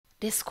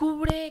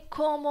Descubre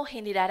cómo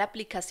generar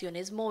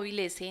aplicaciones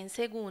móviles en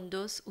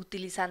segundos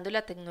utilizando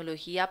la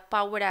tecnología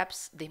Power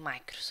Apps de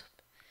Microsoft.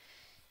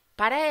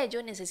 Para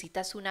ello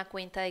necesitas una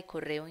cuenta de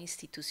correo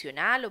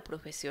institucional o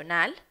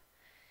profesional,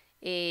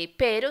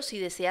 pero si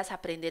deseas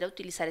aprender a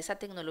utilizar esa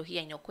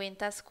tecnología y no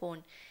cuentas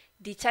con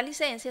dicha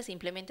licencia,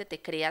 simplemente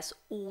te creas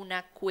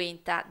una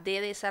cuenta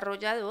de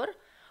desarrollador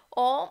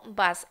o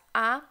vas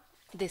a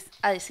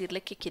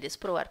decirle que quieres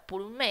probar por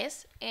un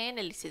mes en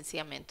el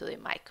licenciamiento de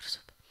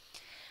Microsoft.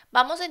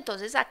 Vamos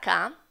entonces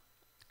acá,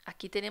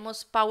 aquí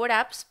tenemos Power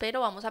Apps, pero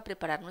vamos a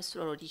preparar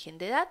nuestro origen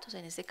de datos.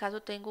 En este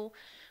caso tengo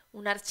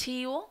un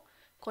archivo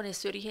con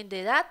este origen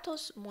de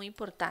datos, muy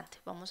importante.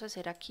 Vamos a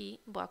hacer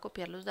aquí, voy a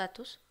copiar los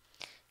datos,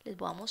 les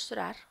voy a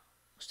mostrar.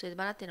 Ustedes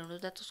van a tener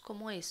unos datos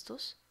como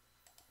estos.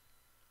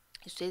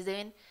 Ustedes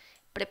deben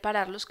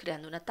prepararlos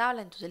creando una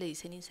tabla, entonces le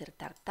dicen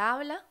insertar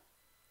tabla.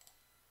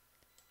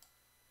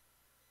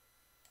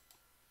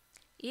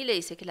 Y le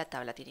dice que la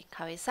tabla tiene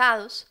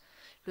encabezados.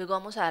 Luego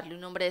vamos a darle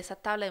un nombre de esa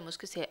tabla. Vemos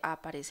que se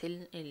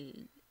aparece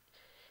en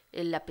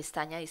la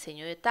pestaña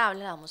diseño de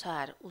tabla. Vamos a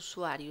dar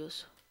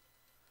usuarios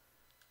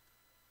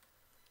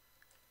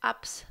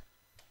apps.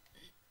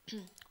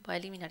 Voy a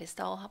eliminar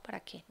esta hoja para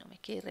que no me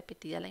quede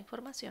repetida la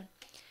información.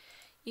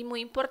 Y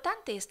muy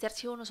importante, este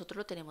archivo nosotros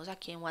lo tenemos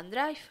aquí en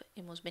OneDrive.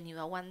 Hemos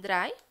venido a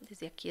OneDrive,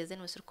 desde aquí desde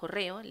nuestro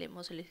correo, le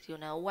hemos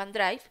seleccionado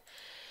OneDrive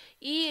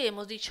y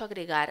hemos dicho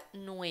agregar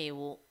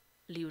nuevo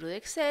libro de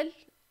Excel,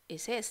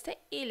 es este,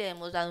 y le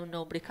hemos dado un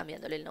nombre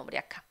cambiándole el nombre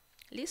acá.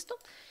 ¿Listo?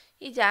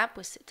 Y ya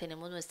pues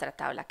tenemos nuestra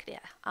tabla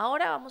creada.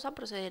 Ahora vamos a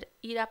proceder a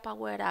ir a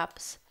Power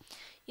Apps.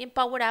 Y en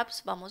Power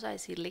Apps vamos a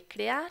decirle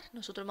crear.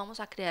 Nosotros vamos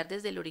a crear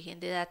desde el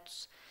origen de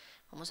datos.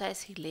 Vamos a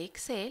decirle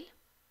Excel.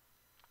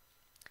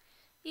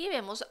 Y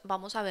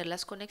vamos a ver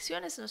las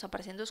conexiones. Nos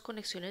aparecen dos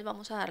conexiones.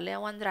 Vamos a darle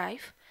a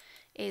OneDrive.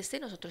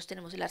 Nosotros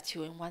tenemos el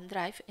archivo en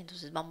OneDrive.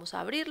 Entonces vamos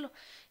a abrirlo.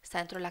 Está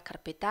dentro de la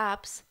carpeta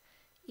Apps.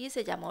 Y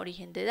se llama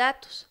origen de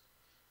datos.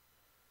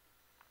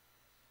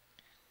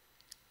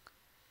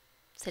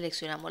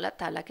 Seleccionamos la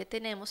tabla que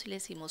tenemos y le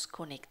decimos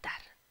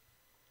conectar.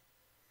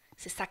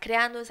 Se está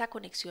creando esa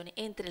conexión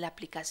entre la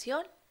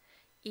aplicación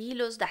y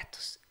los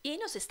datos y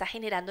nos está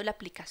generando la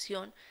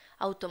aplicación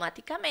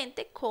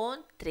automáticamente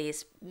con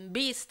 3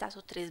 vistas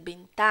o 3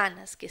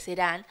 ventanas que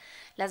serán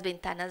las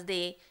ventanas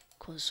de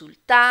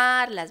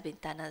consultar, las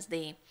ventanas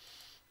de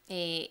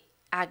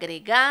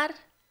agregar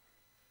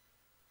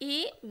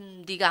y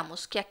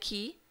digamos que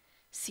aquí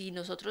si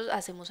nosotros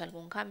hacemos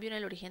algún cambio en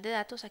el origen de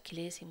datos, aquí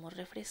le decimos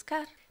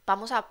refrescar.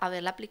 Vamos a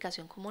ver la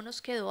aplicación cómo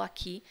nos quedó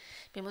aquí.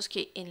 Vemos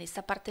que en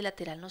esta parte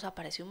lateral nos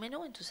aparece un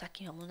menú, entonces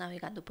aquí vamos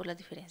navegando por las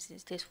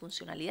diferentes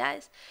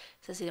funcionalidades.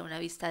 Esta sería una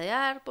vista de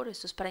árbol,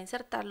 esto es para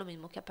insertar, lo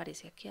mismo que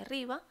aparece aquí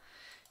arriba.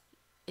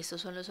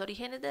 Estos son los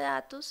orígenes de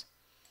datos,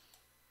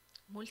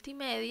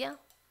 multimedia,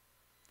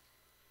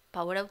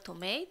 Power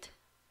Automate,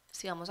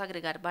 si vamos a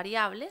agregar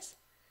variables,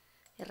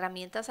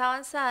 herramientas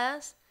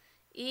avanzadas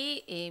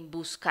y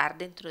buscar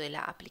dentro de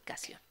la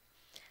aplicación.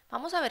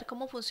 Vamos a ver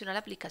cómo funciona la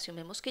aplicación.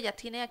 Vemos que ya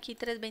tiene aquí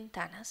 3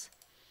 ventanas.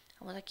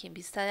 Vamos aquí en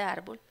vista de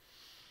árbol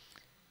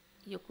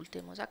y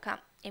ocultemos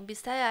acá. En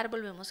vista de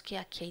árbol vemos que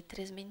aquí hay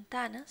 3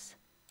 ventanas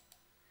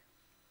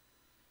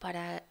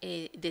para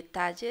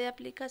detalle de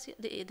aplicación,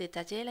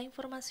 detalle de la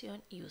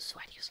información y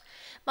usuarios.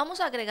 Vamos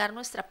a agregar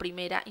nuestra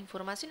primera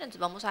información.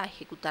 Entonces vamos a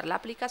ejecutar la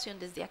aplicación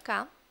desde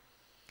acá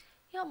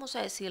y vamos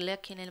a decirle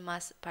aquí en el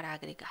más para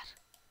agregar.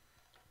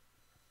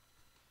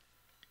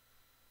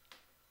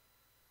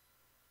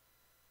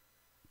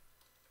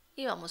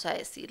 Y vamos a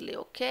decirle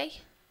OK.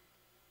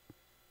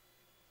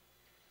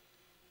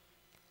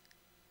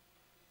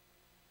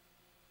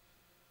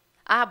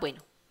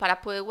 Bueno, para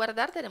poder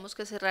guardar tenemos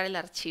que cerrar el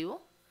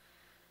archivo.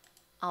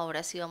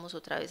 Ahora sí vamos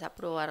otra vez a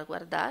probar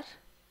guardar.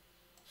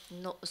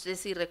 No, es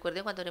decir,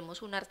 recuerden cuando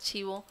tenemos un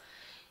archivo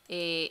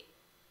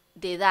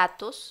de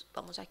datos,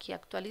 vamos aquí a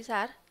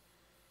actualizar.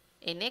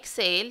 En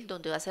Excel,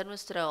 donde va a ser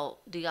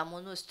nuestro,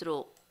 digamos,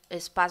 nuestro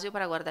espacio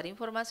para guardar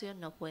información,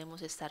 no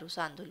podemos estar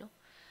usándolo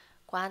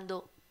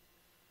cuando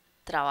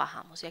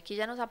trabajamos. Y aquí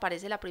ya nos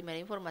aparece la primera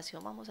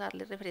información. Vamos a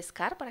darle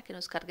refrescar para que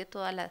nos cargue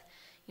toda la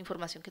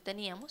información que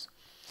teníamos.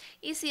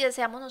 Y si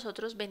deseamos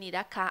nosotros venir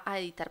acá a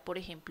editar, por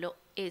ejemplo,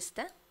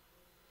 esta,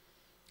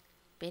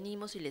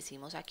 venimos y le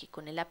decimos aquí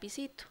con el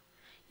lapicito.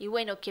 Y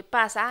bueno, ¿qué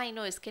pasa? Ay,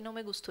 no, es que no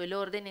me gustó el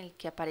orden en el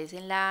que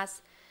aparecen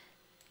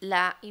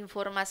la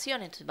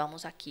información. Entonces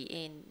vamos aquí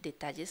en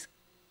detalles,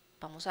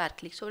 vamos a dar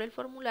clic sobre el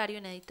formulario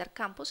en editar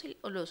campos y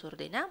los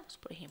ordenamos.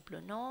 Por ejemplo,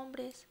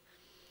 nombres,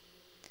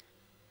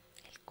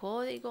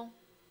 código,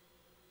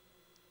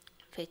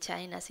 fecha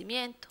de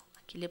nacimiento.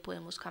 Aquí le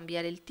podemos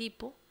cambiar el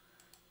tipo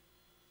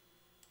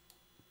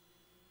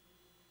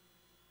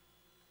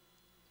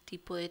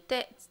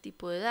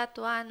de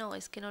dato. No,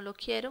 es que no lo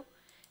quiero,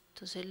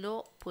 entonces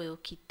lo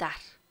puedo quitar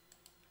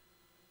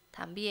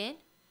también.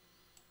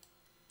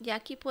 Y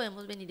aquí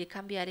podemos venir y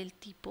cambiar el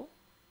tipo.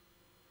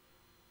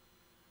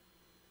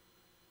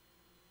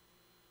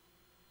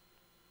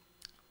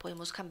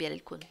 Podemos cambiar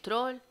el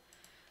control.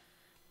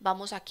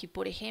 Vamos aquí,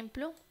 por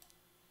ejemplo,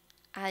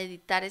 a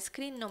editar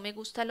screen, no me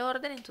gusta el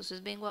orden,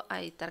 entonces vengo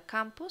a editar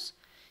campos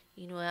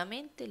y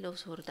nuevamente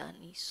los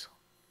organizo.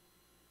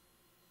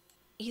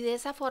 Y de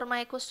esa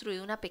forma he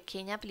construido una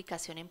pequeña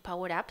aplicación en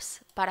Power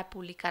Apps. Para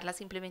publicarla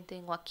simplemente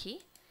vengo aquí,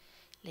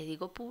 le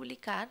digo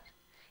publicar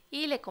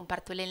y le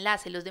comparto el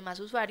enlace. Los demás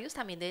usuarios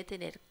también deben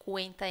tener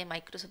cuenta de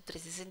Microsoft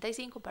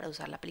 365 para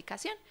usar la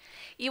aplicación.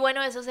 Y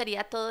bueno, eso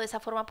sería todo. De esa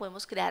forma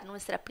podemos crear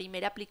nuestra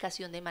primera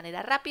aplicación de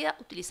manera rápida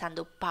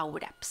utilizando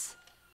Power Apps.